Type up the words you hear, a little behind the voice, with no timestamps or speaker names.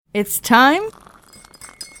It's time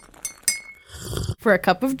for a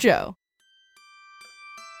cup of Joe.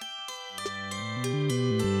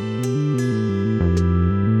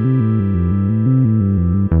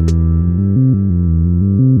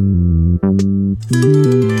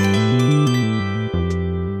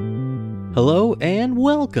 Hello and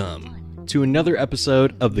welcome to another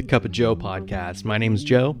episode of the Cup of Joe podcast. My name is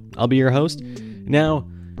Joe. I'll be your host. Now,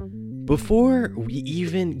 before we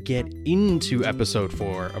even get into episode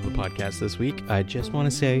 4 of the podcast this week, I just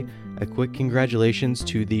want to say a quick congratulations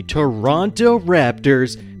to the Toronto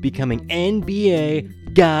Raptors becoming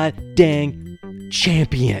NBA goddamn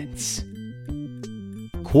champions.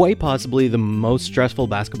 Quite possibly the most stressful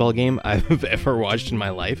basketball game I've ever watched in my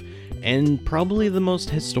life, and probably the most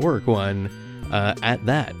historic one at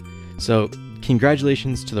that. So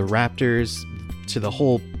congratulations to the Raptors, to the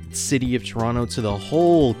whole city of Toronto, to the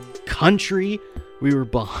whole country. We were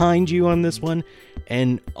behind you on this one,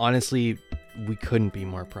 and honestly, we couldn't be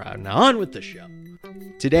more proud. Now on with the show.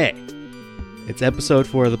 Today, it's episode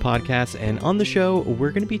 4 of the podcast, and on the show,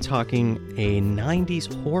 we're going to be talking a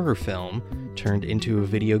 90s horror film turned into a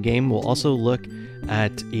video game. We'll also look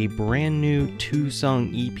at a brand new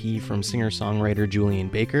 2-song EP from singer-songwriter Julian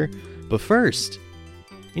Baker. But first,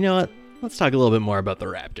 you know what? Let's talk a little bit more about the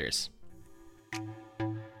Raptors.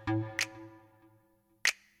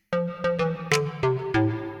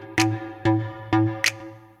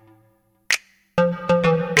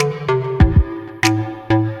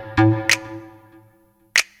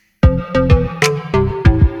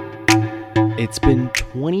 It's been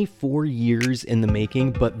 24 years in the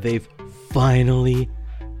making, but they've finally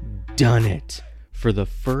done it. For the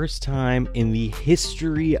first time in the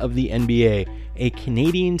history of the NBA, a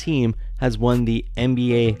Canadian team has won the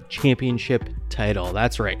NBA championship title.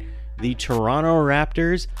 That's right. The Toronto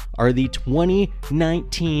Raptors are the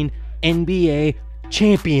 2019 NBA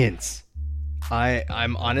champions.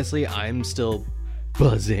 I'm still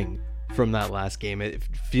buzzing from that last game. It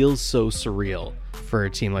feels so surreal for a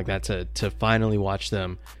team like that to finally watch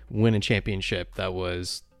them win a championship that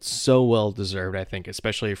was so well deserved, I think,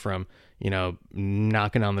 especially from,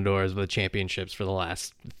 knocking on the doors with championships for the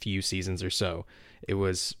last few seasons or so. It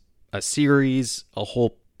was a series, a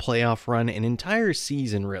whole playoff run, an entire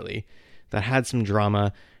season really that had some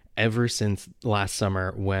drama ever since last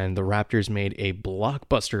summer when the Raptors made a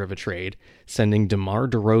blockbuster of a trade, sending DeMar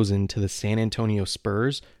DeRozan to the San Antonio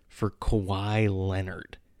Spurs for Kawhi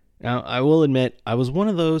Leonard. Now, I will admit, I was one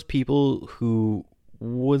of those people who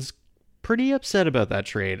was pretty upset about that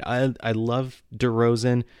trade. I love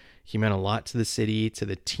DeRozan. He meant a lot to the city, to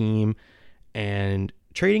the team, and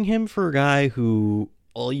trading him for a guy who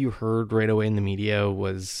all you heard right away in the media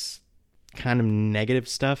was kind of negative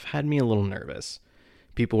stuff had me a little nervous.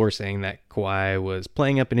 People were saying that Kawhi was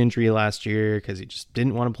playing up an injury last year because he just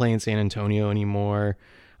didn't want to play in San Antonio anymore.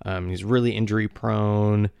 He's really injury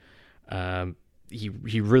prone.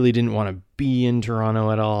 He really didn't want to be in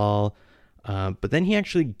Toronto at all. But then he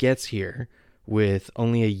actually gets here with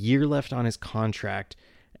only a year left on his contract.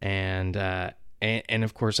 And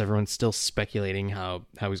of course, everyone's still speculating how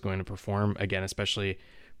he's going to perform again, especially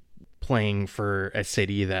playing for a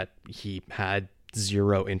city that he had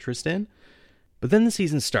zero interest in. But then the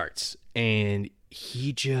season starts and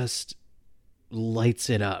he just lights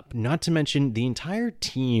it up. Not to mention the entire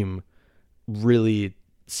team really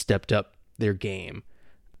stepped up their game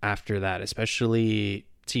after that, especially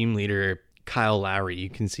team leader Kyle Lowry. You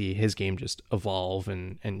can see his game just evolve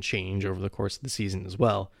and change over the course of the season as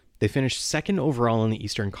well. They finished second overall in the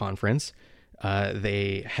Eastern Conference.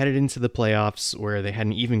 They headed into the playoffs where they had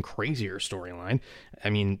an even crazier storyline. I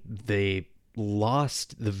mean, they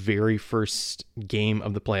lost the very first game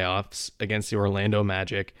of the playoffs against the Orlando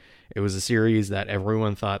Magic. It was a series that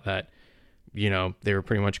everyone thought that, they were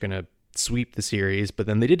pretty much going to sweep the series, but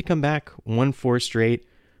then they did come back, won 4 straight,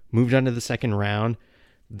 moved on to the second round.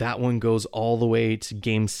 That one goes all the way to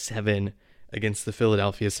game 7 against the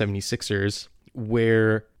Philadelphia 76ers,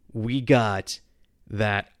 where we got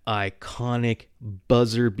that iconic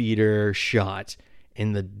buzzer beater shot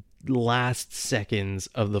in the last seconds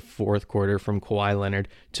of the fourth quarter from Kawhi Leonard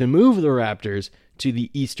to move the Raptors to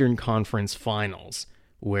the Eastern Conference Finals,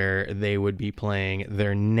 where they would be playing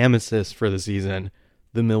their nemesis for the season,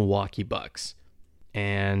 the Milwaukee Bucks.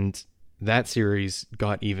 And that series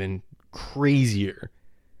got even crazier,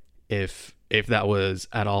 if that was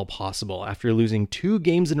at all possible. After losing 2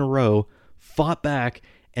 games in a row, fought back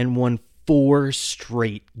and won 4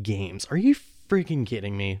 straight games. Are you freaking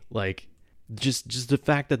kidding me? Like, just the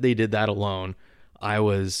fact that they did that alone, I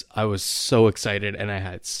was so excited, and I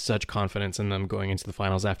had such confidence in them going into the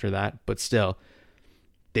finals after that. But still,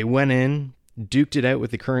 they went in, duked it out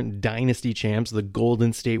with the current dynasty champs, the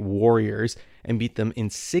Golden State Warriors, and beat them in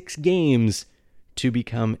 6 games to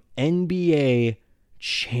become NBA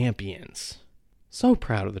champions. So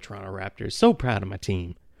proud of the Toronto Raptors. So proud of my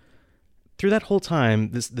team. Through that whole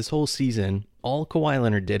time, this whole season, all Kawhi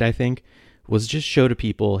Leonard did, I think, was just show to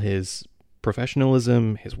people his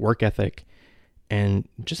professionalism, his work ethic, and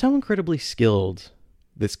just how incredibly skilled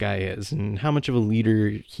this guy is and how much of a leader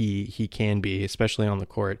he can be, especially on the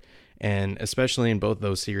court, and especially in both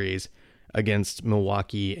those series against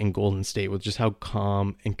Milwaukee and Golden State, with just how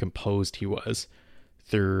calm and composed he was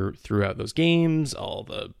throughout those games, all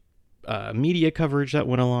the media coverage that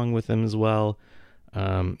went along with him as well.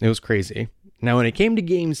 It was crazy. Now, when it came to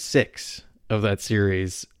game 6 of that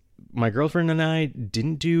series, my girlfriend and I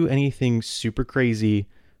didn't do anything super crazy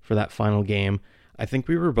for that final game. I think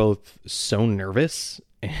we were both so nervous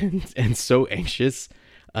and so anxious,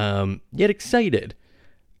 yet excited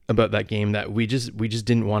about that game, that we just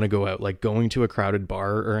didn't want to go out. Like, going to a crowded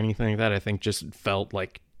bar or anything like that, I think just felt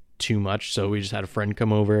like too much. So we just had a friend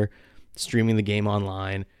come over, streaming the game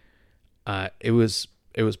online. It was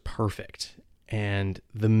perfect. And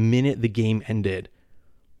the minute the game ended,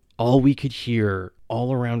 all we could hear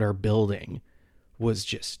all around our building was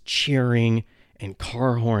just cheering and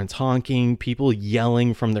car horns honking, people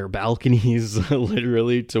yelling from their balconies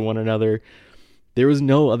literally to one another. There was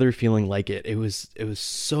no other feeling like it. It was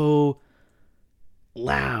so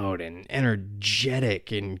loud and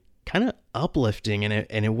energetic and kind of uplifting,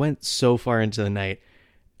 and it went so far into the night.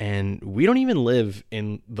 And we don't even live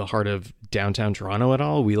in the heart of downtown Toronto at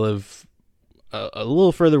all. We live a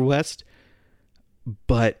little further west,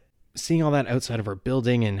 but seeing all that outside of our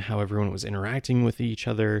building and how everyone was interacting with each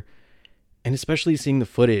other, and especially seeing the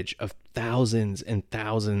footage of thousands and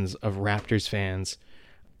thousands of Raptors fans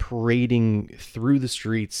parading through the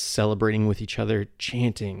streets, celebrating with each other,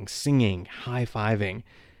 chanting, singing, high-fiving,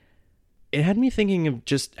 it had me thinking of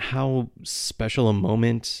just how special a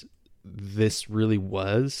moment this really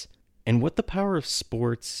was, and what the power of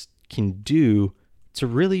sports can do to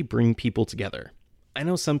really bring people together. I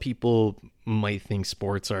know some people might think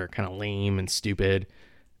sports are kind of lame and stupid,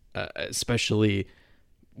 especially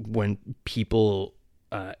when people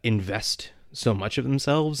invest so much of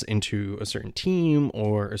themselves into a certain team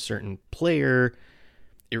or a certain player.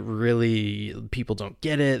 People don't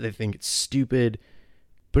get it. They think it's stupid.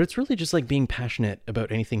 But it's really just like being passionate about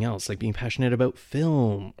anything else, like being passionate about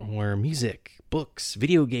film or music, books,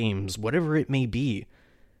 video games, whatever it may be.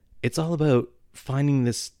 It's all about finding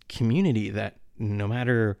this community that no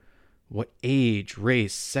matter what age,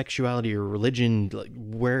 race, sexuality, or religion, like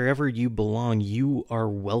wherever you belong, you are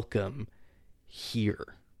welcome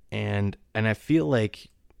here. And I feel like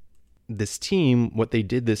this team, what they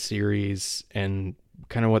did this series and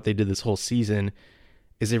kind of what they did this whole season,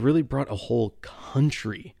 is they really brought a whole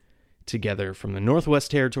country together, from the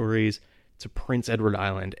Northwest Territories to Prince Edward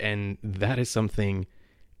Island. And that is something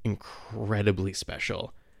incredibly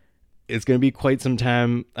special. It's going to be quite some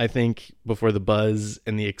time, I think, before the buzz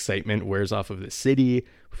and the excitement wears off of this city,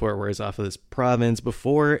 before it wears off of this province,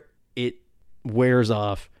 before it wears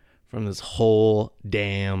off from this whole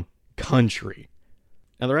damn country.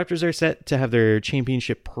 Now, the Raptors are set to have their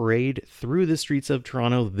championship parade through the streets of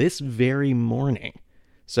Toronto this very morning.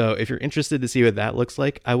 So if you're interested to see what that looks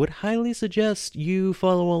like, I would highly suggest you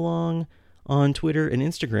follow along on Twitter and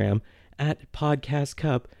Instagram at Podcast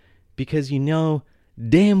Cup, because you know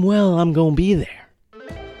damn well I'm gonna be there.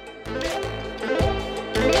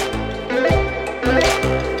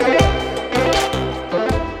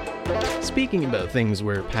 Speaking about things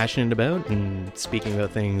we're passionate about, and speaking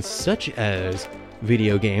about things such as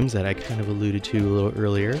video games that I kind of alluded to a little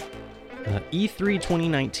earlier, E3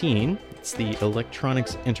 2019, it's the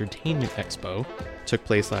Electronics Entertainment Expo, took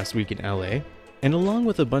place last week in LA. And along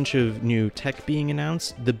with a bunch of new tech being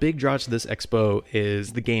announced, the big draw to this expo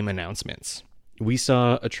is the game announcements. We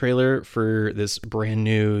saw a trailer for this brand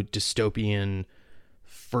new dystopian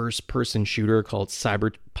first-person shooter called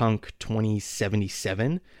Cyberpunk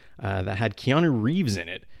 2077 that had Keanu Reeves in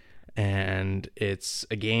it. And it's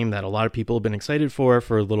a game that a lot of people have been excited for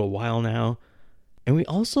a little while now. And we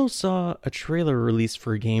also saw a trailer released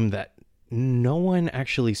for a game that no one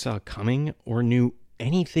actually saw coming or knew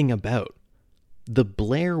anything about. The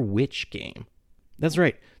Blair Witch game. That's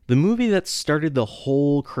right. The movie that started the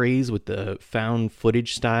whole craze with the found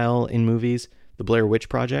footage style in movies, The Blair Witch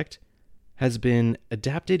Project, has been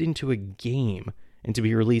adapted into a game and to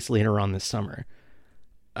be released later on this summer.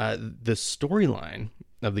 The storyline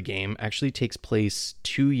of the game actually takes place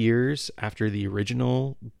 2 years after the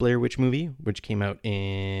original Blair Witch movie, which came out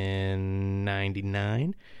in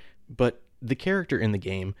 1999. But the character in the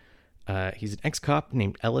game He's an ex-cop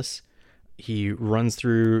named Ellis. He runs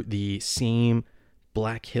through the same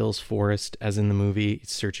Black Hills forest as in the movie,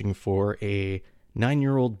 searching for a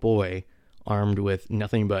 9-year-old boy armed with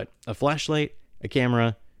nothing but a flashlight, a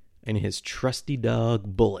camera, and his trusty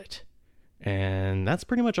dog, Bullet. And that's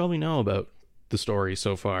pretty much all we know about the story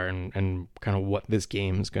so far and kind of what this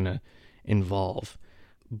game is going to involve.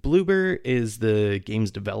 Bloober is the game's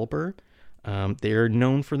developer. They're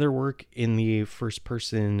known for their work in the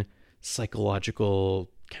first-person psychological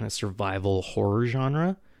kind of survival horror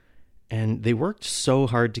genre. And they worked so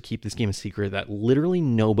hard to keep this game a secret that literally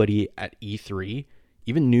nobody at E3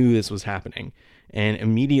 even knew this was happening. And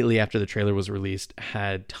immediately after the trailer was released,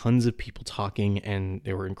 had tons of people talking and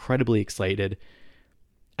they were incredibly excited.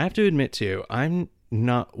 I have to admit too, I'm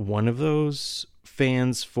not one of those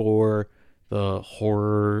fans for the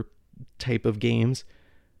horror type of games,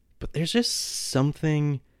 but there's just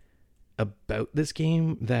something about this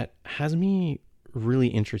game that has me really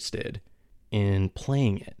interested in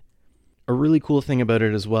playing it. A really cool thing about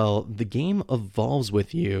it as well, the game evolves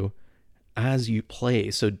with you as you play.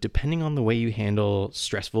 So depending on the way you handle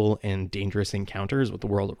stressful and dangerous encounters with the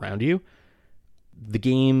world around you, the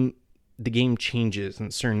game changes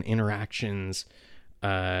and certain interactions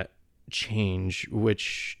change,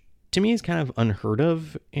 which to me is kind of unheard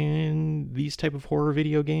of in these type of horror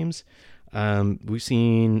video games. We've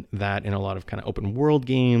seen that in a lot of kind of open world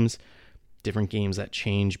games, different games that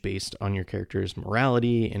change based on your character's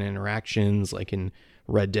morality and interactions, like in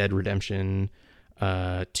Red Dead Redemption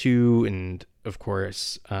 2, and of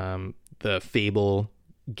course the Fable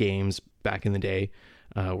games back in the day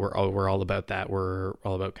were all about that. We're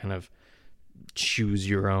all about kind of choose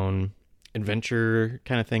your own adventure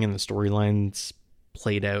kind of thing, and the storylines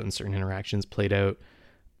played out and certain interactions played out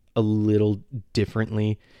a little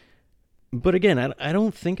differently. But again, I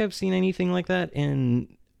don't think I've seen anything like that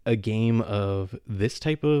in a game of this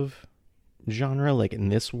type of genre, like in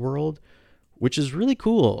this world, which is really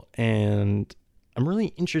cool. And I'm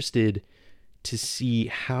really interested to see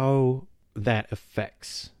how that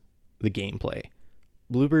affects the gameplay.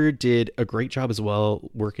 Bloober did a great job as well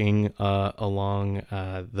working along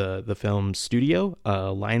the film studio,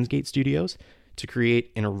 Lionsgate Studios, to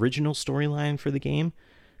create an original storyline for the game,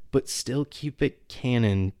 but still keep it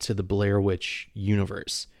canon to the Blair Witch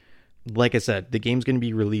universe. Like I said, the game's going to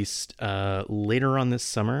be released later on this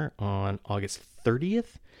summer on August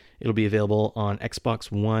 30th. It'll be available on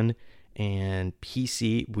Xbox One and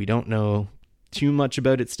PC. We don't know too much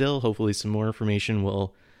about it still. Hopefully some more information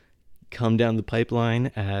will come down the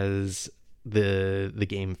pipeline as the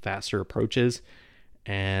game faster approaches.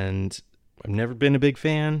 And I've never been a big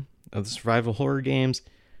fan of the survival horror games,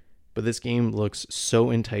 but this game looks so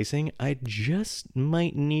enticing. I just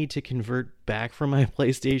might need to convert back from my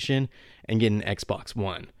PlayStation and get an Xbox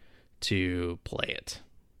One to play it.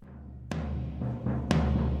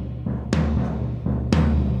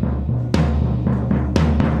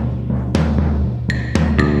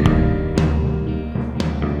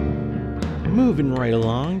 Moving right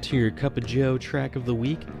along to your Cup of Joe track of the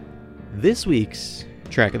week. This week's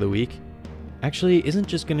track of the week actually isn't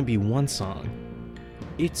just going to be one song.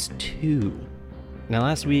 It's two. Now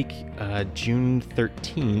last week, June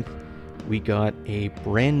 13th, we got a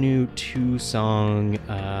brand new 2-song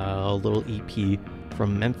little EP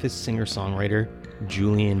from Memphis singer-songwriter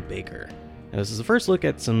Julien Baker. Now, this is the first look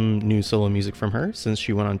at some new solo music from her since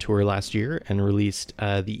she went on tour last year and released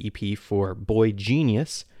the EP for Boy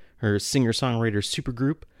Genius, her singer-songwriter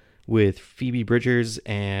supergroup with Phoebe Bridgers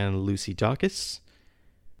and Lucy Dacus.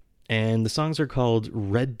 And the songs are called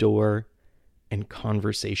Red Door and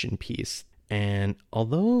Conversation Piece. And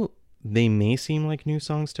although they may seem like new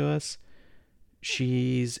songs to us,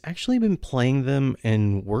 she's actually been playing them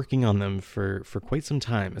and working on them for quite some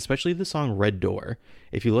time, especially the song Red Door.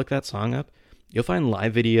 If you look that song up, you'll find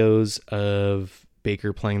live videos of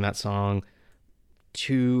Baker playing that song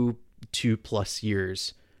two plus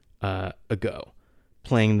years ago,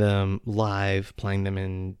 playing them live, playing them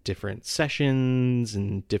in different sessions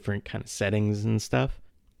and different kind of settings and stuff.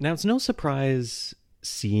 Now, it's no surprise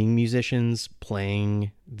seeing musicians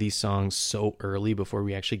playing these songs so early before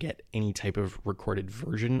we actually get any type of recorded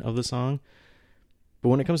version of the song. But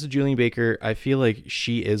when it comes to Julien Baker, I feel like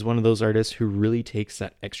she is one of those artists who really takes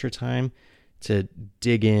that extra time to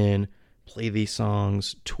dig in, play these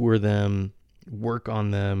songs, tour them, work on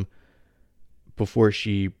them before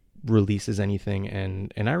she releases anything.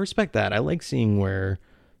 And I respect that. I like seeing where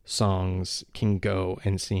songs can go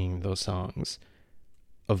and seeing those songs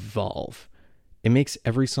evolve. It makes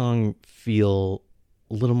every song feel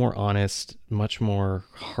a little more honest, much more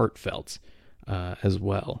heartfelt as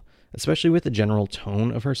well. especially with the general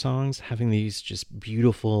tone of her songs, having these just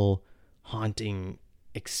beautiful, haunting,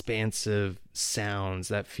 expansive sounds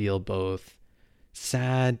that feel both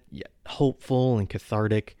sad, yet hopeful and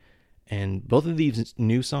cathartic. And both of these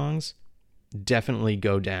new songs definitely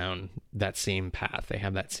go down that same path. They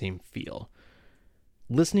have that same feel.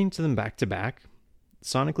 Listening to them back to back,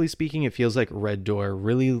 sonically speaking, it feels like Red Door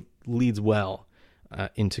really leads well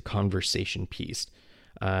into Conversation Piece.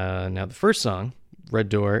 Now, the first song, Red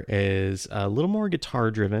Door, is a little more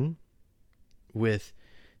guitar driven with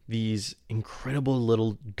these incredible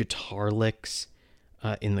little guitar licks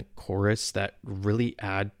in the chorus that really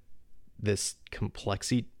add this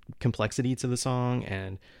complexity to the song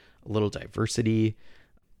and a little diversity.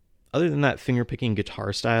 Other than that finger-picking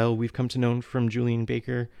guitar style we've come to know from Julien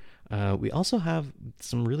Baker, we also have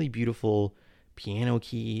some really beautiful piano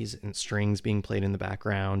keys and strings being played in the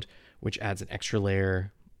background, which adds an extra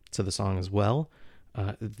layer to the song as well.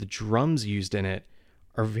 The drums used in it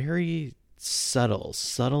are very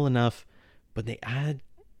subtle enough, but they add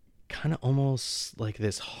kind of almost like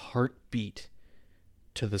this heartbeat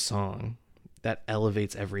to the song that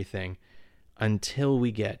elevates everything until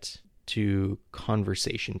we get to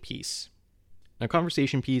Conversation Piece. Now,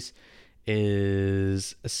 Conversation Piece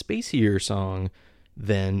is a spacier song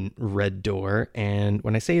than Red Door, and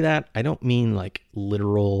when I say that, I don't mean like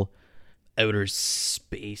literal outer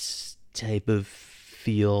space type of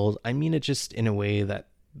feel. I mean it just in a way that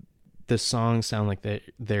the songs sound like that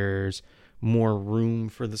there's more room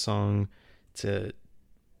for the song to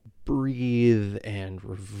breathe and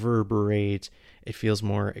reverberate. It feels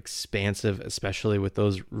more expansive, especially with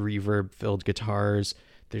those reverb-filled guitars.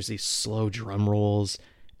 There's these slow drum rolls,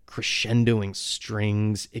 crescendoing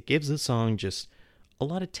strings. It gives the song just a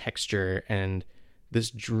lot of texture and this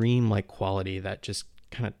dreamlike quality that just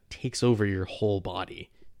kind of takes over your whole body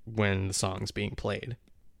when the song's being played.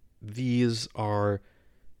 These are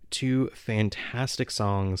two fantastic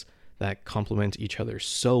songs that complement each other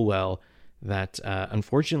so well that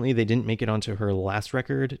unfortunately they didn't make it onto her last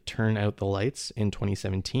record, Turn Out the Lights, in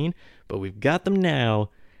 2017, but we've got them now,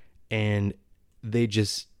 and they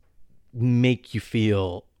just make you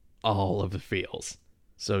feel all of the feels.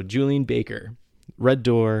 So Julien Baker, Red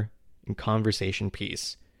Door, and Conversation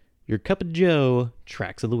Piece, your Cup of Joe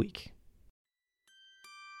tracks of the week.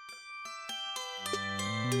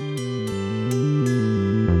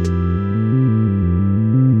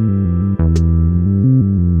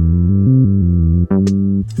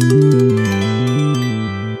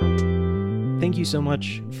 Thank you so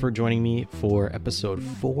much for joining me for episode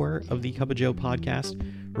 4 of the Cup of Joe podcast.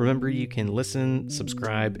 Remember, you can listen,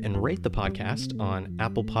 subscribe, and rate the podcast on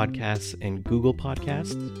Apple Podcasts and Google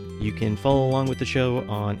Podcasts. You can follow along with the show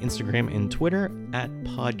on Instagram and Twitter at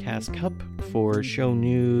Podcast Cup for show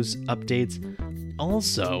news, updates.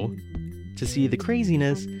 Also, to see the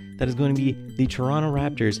craziness that is going to be the Toronto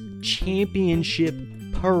Raptors championship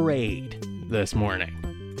parade this morning.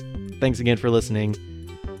 Thanks again for listening.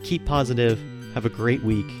 Keep positive. Have a great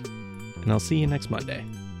week, and I'll see you next Monday.